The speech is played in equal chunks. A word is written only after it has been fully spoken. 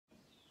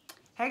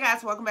Hey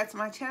guys, welcome back to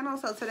my channel.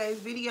 So today's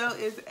video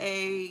is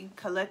a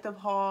collective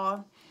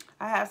haul.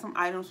 I have some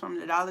items from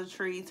the Dollar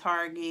Tree,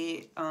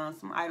 Target,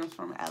 some items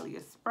from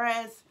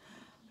AliExpress,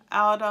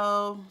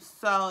 Aldo.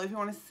 So if you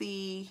want to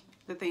see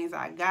the things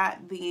I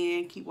got,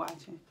 then keep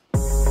watching.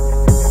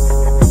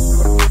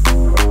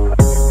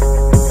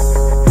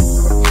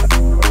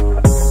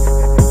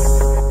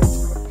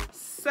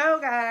 So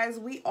guys,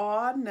 we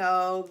all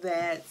know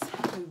that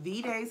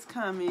V-Day's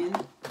coming.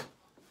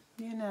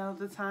 You know,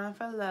 the time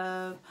for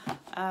love.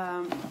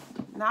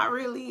 Not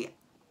really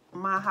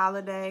my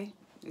holiday,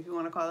 if you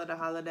want to call it a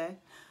holiday.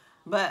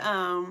 But,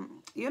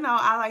 you know,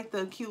 I like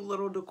the cute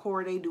little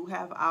decor they do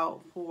have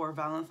out for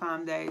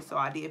Valentine's Day. So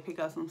I did pick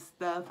up some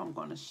stuff I'm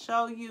going to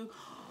show you.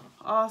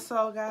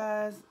 Also,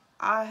 guys,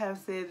 I have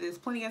said this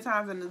plenty of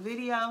times in the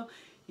video.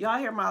 Y'all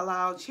hear my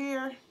loud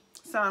chair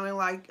sounding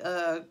like,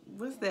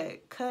 what's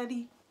that,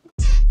 Cuddy?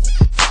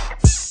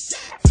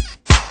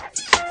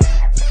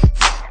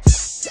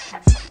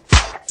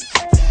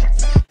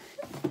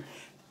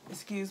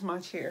 Excuse my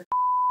chair.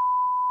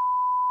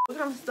 We're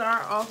gonna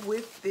start off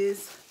with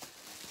this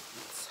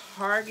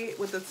Target,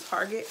 with the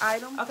Target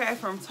item. Okay,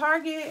 from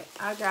Target,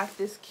 I got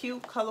this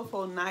cute,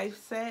 colorful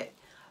knife set.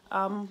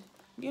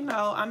 You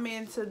know, I'm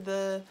into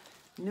the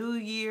new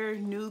year,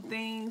 new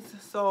things,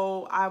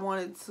 so I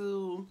wanted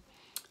to,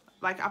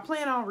 like, I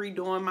plan on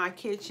redoing my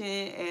kitchen,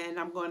 and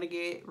I'm going to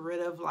get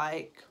rid of,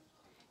 like,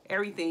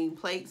 everything,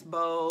 plates,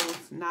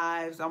 bowls,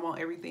 knives. I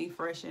want everything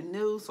fresh and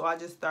new, so I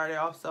just started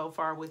off so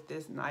far with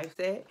this knife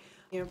set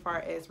as far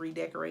as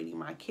redecorating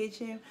my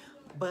kitchen,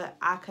 but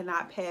I could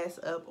not pass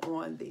up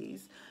on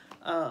these.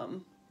 I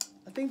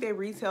think they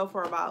retail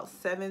for about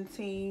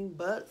 17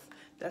 bucks.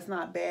 That's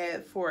not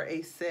bad for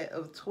a set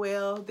of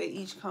 12. They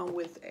each come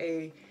with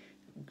a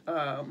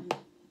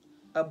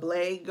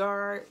blade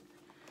guard.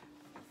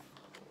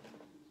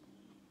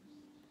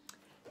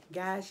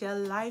 Guys, your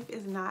life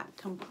is not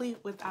complete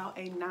without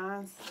a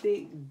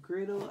non-stick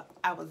griddle.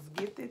 I was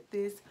gifted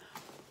this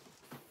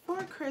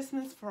for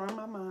Christmas from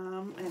my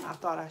mom, and I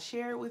thought I'd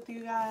share it with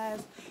you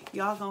guys.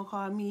 Y'all gonna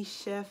call me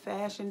Chef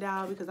Fashion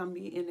Doll because I'm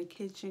be in the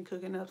kitchen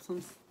cooking up some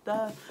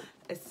stuff,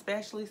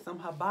 especially some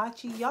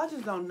hibachi. Y'all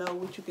just don't know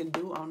what you can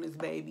do on this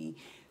baby.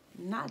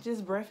 Not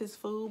just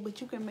breakfast food,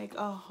 but you can make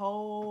a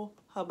whole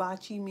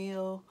hibachi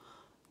meal.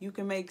 You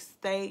can make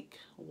steak,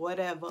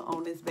 whatever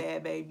on this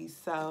bad baby.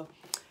 So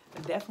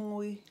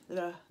definitely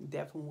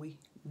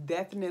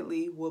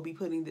will be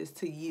putting this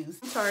to use.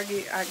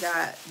 Target, I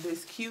got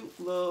this cute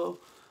little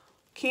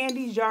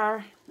candy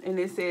jar, and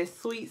it says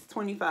sweets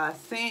 25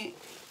 cents.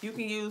 You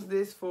can use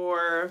this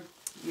for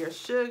your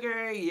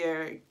sugar,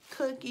 your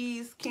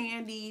cookies,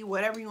 candy,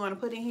 whatever you want to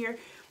put in here,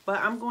 but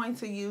I'm going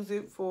to use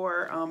it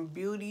for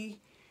beauty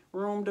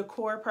room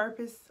decor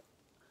purpose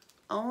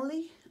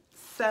only.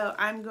 So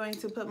I'm going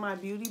to put my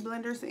beauty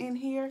blenders in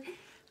here,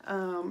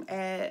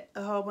 add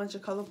a whole bunch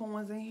of colorful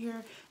ones in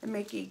here, and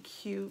make it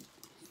cute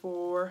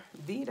for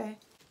V-Day.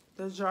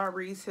 The jar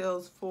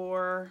retails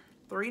for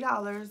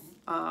 $3.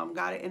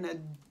 Got it in a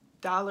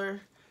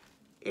dollar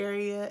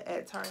area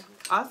at Target.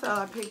 Also,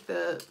 I picked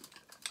up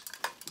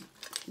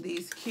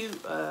these cute,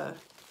 I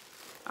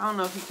don't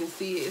know if you can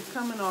see it. It's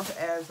coming off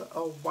as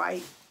a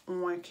white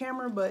on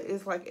camera, but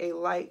it's like a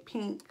light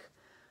pink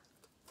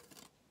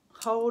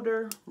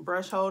holder,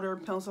 brush holder,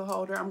 pencil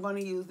holder. I'm going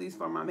to use these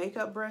for my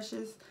makeup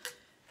brushes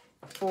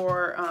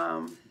for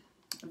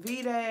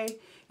V-Day.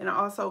 And I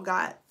also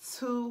got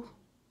two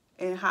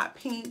in hot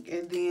pink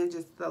and then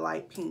just the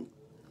light pink.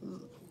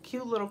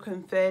 Cute little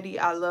confetti.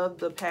 I love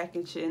the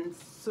packaging.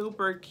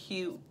 Super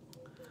cute.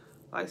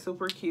 Like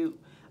super cute.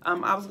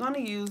 I was going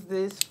to use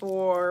this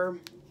for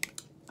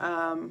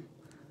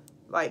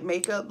like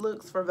makeup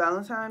looks for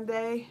Valentine's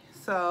Day.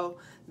 So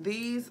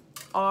these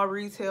all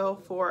retail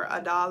for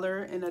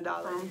 $1 and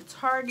 $1. From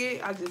Target,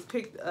 I just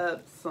picked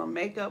up some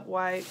makeup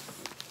wipes.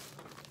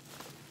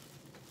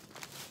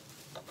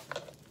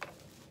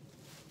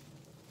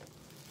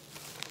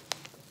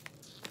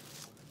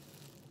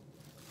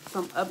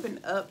 Some Up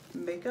and Up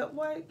makeup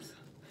wipes,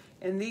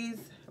 and these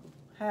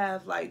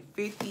have like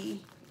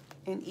 50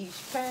 in each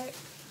pack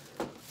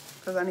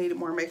because I needed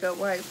more makeup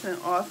wipes.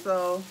 And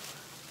also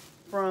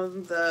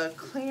from the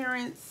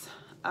clearance,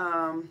 they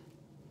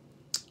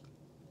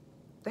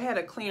had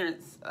a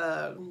clearance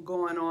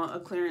going on, a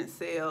clearance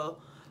sale.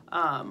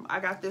 I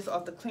got this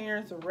off the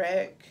clearance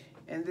rack,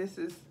 and this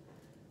is,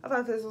 I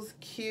thought this was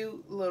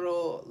cute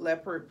little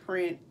leopard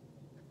print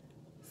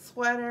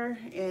sweater,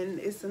 and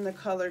it's in the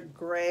color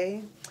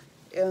gray.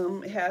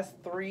 It has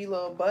 3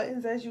 little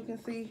buttons, as you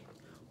can see.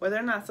 Well,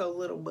 they're not so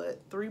little,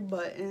 but 3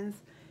 buttons.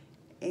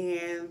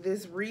 And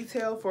this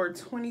retail for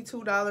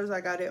 $22. I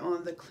got it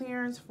on the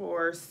clearance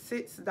for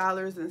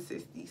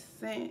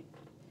 $6.60.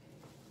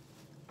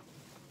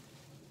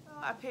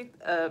 I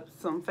picked up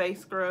some face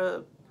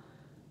scrub.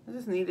 I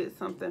just needed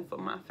something for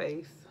my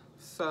face,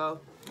 so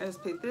I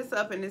just picked this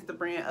up, and it's the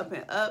brand Up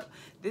and Up.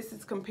 This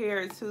is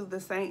compared to the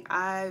St.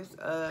 Ives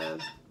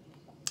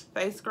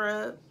face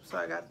scrub, so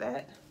I got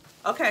that.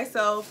 Okay,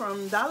 so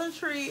from Dollar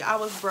Tree, I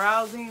was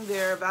browsing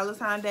their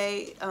Valentine's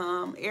Day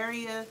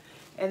area,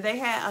 And they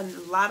had a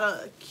lot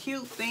of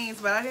cute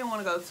things, but I didn't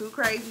want to go too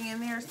crazy in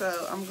there,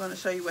 so I'm going to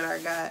show you what I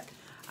got.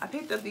 I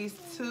picked up these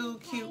 2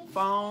 cute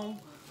foam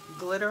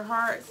glitter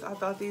hearts. I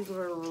thought these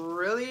were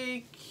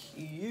really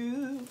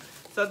cute.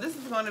 So this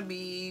is going to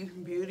be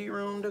beauty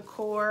room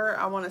decor.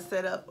 I want to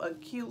set up a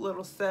cute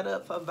little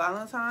setup for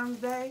Valentine's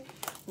Day.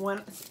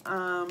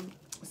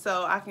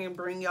 So I can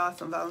bring y'all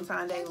some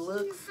Valentine's Day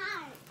looks.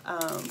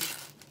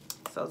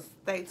 So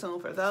stay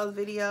tuned for those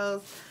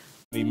videos.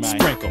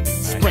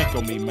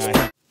 Sprinkle me,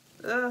 man.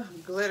 Ugh,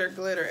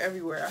 glitter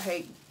everywhere. I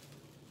hate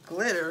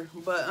glitter,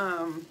 but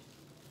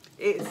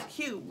it's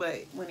cute,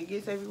 but when it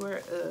gets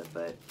everywhere,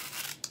 but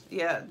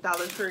yeah,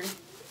 Dollar Tree.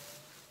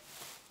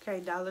 Okay,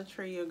 Dollar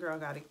Tree, your girl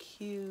got a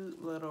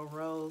cute little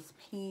rose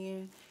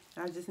pen.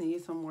 And I just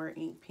needed some more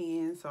ink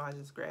pens, so I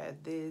just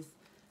grabbed this.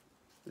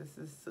 This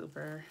is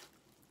super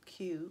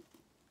cute.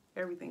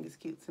 Everything is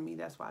cute to me.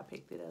 That's why I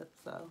picked it up.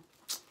 So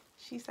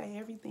she say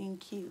everything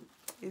cute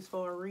is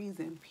for a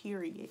reason,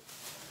 period.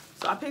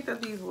 So I picked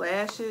up these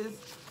lashes,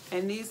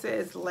 and these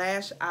says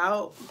lash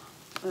out,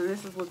 and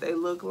this is what they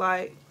look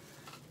like.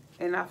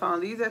 And I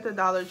found these at the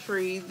Dollar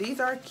Tree. These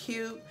are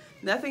cute.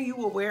 Nothing you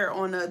will wear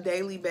on a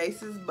daily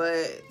basis,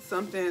 but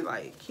something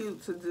like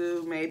cute to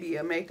do, maybe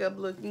a makeup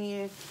look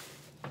in.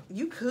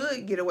 You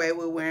could get away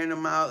with wearing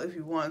them out if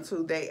you want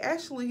to. They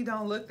actually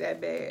don't look that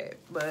bad,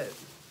 but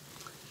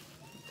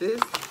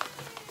this.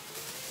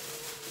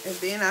 And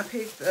then I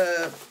picked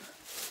up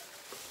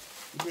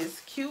this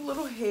cute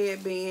little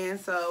headband,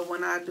 so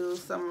when I do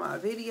some of my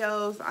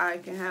videos, I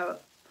can have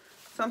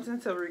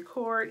something to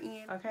record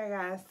in. Okay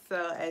guys,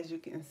 so as you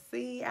can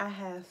see, I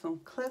have some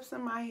clips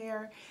in my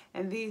hair,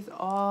 and these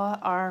all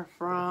are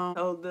from,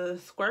 so the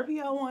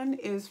Scorpio one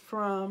is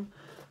from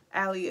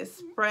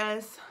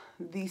AliExpress.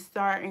 The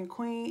Star and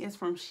Queen is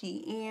from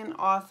Shein.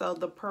 Also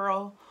the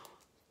pearl,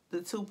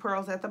 the 2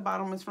 pearls at the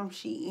bottom is from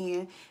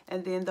Shein,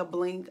 and then the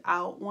blinged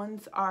out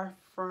ones are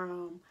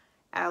from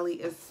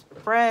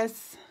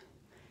AliExpress.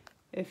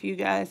 If you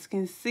guys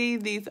can see,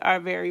 these are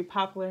very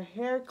popular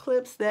hair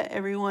clips that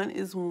everyone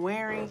is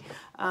wearing.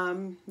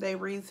 They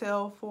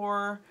retail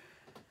for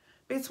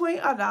between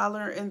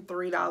 $1 and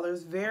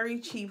 $3. Very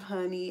cheap,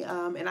 honey.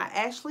 And I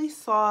actually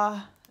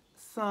saw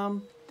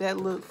some that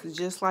looks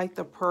just like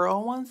the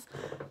pearl ones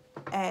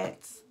at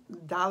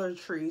Dollar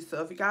Tree.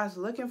 So if you guys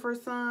are looking for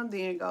some,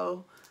 then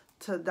go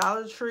to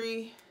Dollar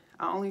Tree.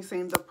 I only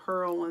seen the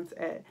pearl ones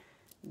at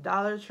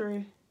Dollar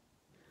Tree.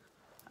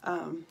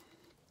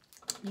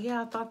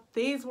 Yeah, I thought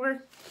these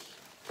were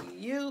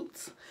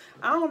cute.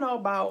 I don't know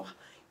about,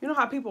 you know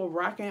how people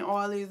rocking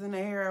all these in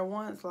their hair at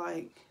once?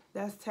 Like,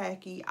 that's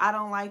tacky. I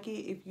don't like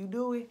it. If you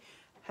do it,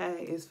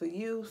 hey, it's for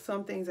you.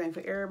 Some things ain't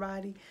for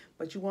everybody,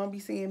 but you won't be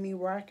seeing me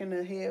rocking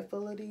a head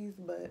full of these,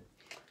 but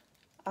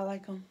I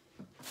like them.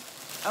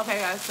 Okay,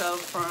 guys, so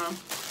from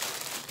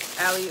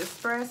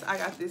AliExpress, I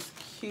got this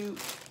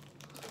cute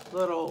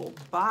little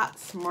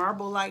box,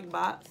 marble-like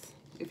box,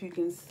 if you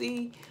can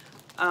see.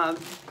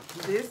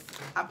 This,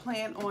 I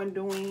plan on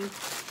doing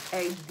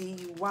a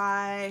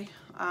D.I.Y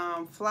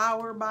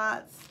flower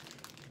box,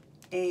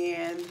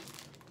 and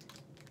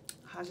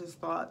I just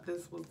thought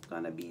this was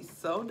gonna be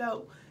so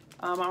dope.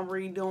 I'm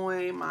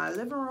redoing my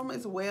living room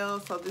as well,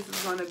 so this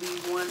is gonna be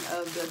one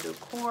of the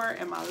decor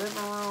in my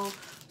living room.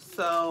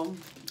 So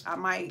I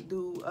might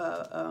do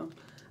a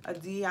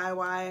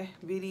DIY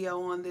video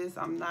on this.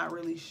 I'm not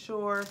really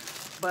sure,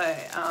 but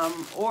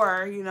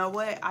or you know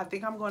what, I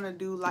think I'm gonna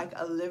do like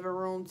a living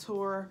room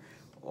tour,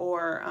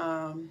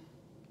 or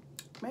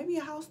maybe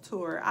a house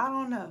tour. I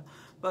don't know,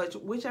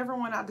 but whichever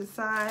one I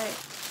decide,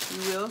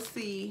 you will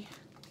see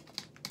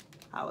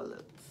how it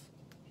looks.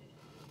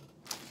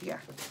 Yeah.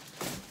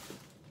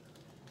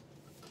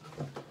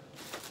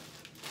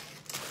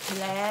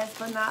 Last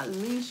but not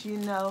least, you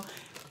know,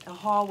 a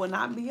haul will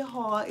not be a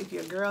haul if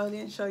your girl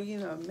didn't show you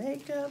no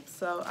makeup.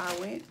 So I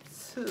went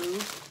to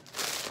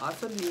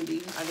Ulta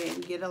Beauty. I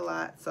didn't get a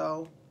lot,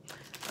 so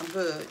I'm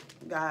good,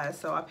 guys.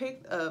 So I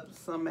picked up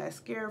some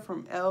mascara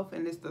from e.l.f.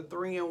 and it's the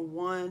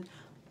 3-in-1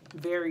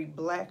 very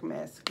black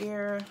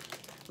mascara.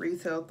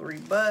 Retail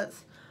 $3.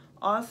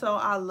 Also,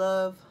 I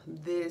love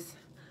this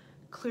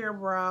clear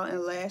brow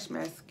and lash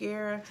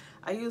mascara.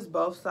 I use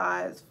both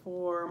sides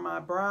for my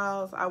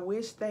brows. I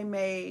wish they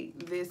made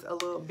this a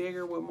little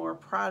bigger with more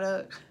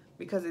product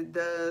because it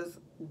does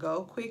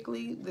go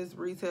quickly. This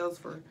retails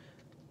for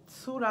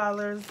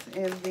 $2.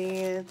 And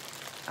then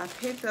I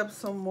picked up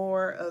some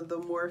more of the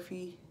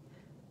Morphe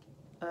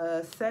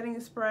setting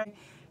spray,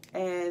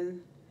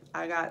 and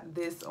I got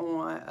this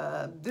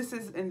on, this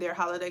is in their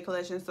holiday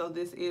collection, so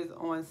this is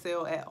on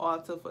sale at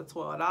Ulta for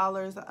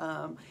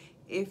 $12.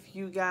 If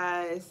you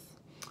guys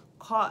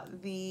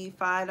caught the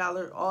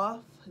 $5 off,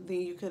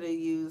 then you could have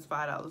used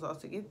 $5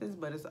 off to get this,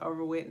 but it's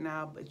over with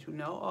now. But you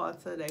know,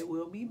 Ulta, they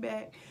will be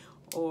back,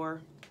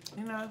 or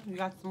you know, you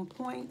got some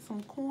points,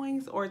 some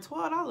coins, or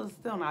 $12 is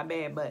still not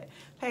bad, but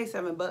pay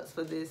 $7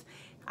 for this.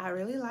 I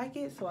really like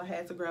it, so I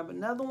had to grab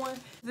another one.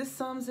 This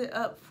sums it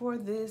up for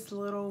this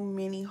little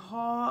mini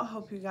haul.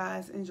 Hope you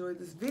guys enjoyed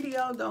this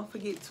video. Don't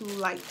forget to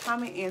like,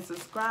 comment, and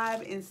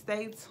subscribe, and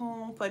stay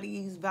tuned for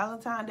these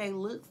Valentine's Day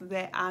looks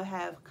that I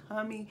have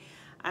coming.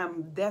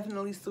 I'm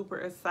definitely super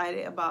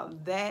excited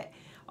about that.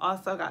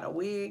 Also got a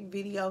wig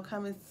video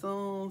coming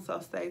soon, so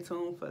stay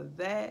tuned for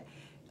that.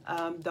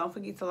 Don't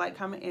forget to like,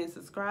 comment, and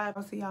subscribe.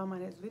 I'll see y'all in my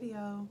next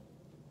video.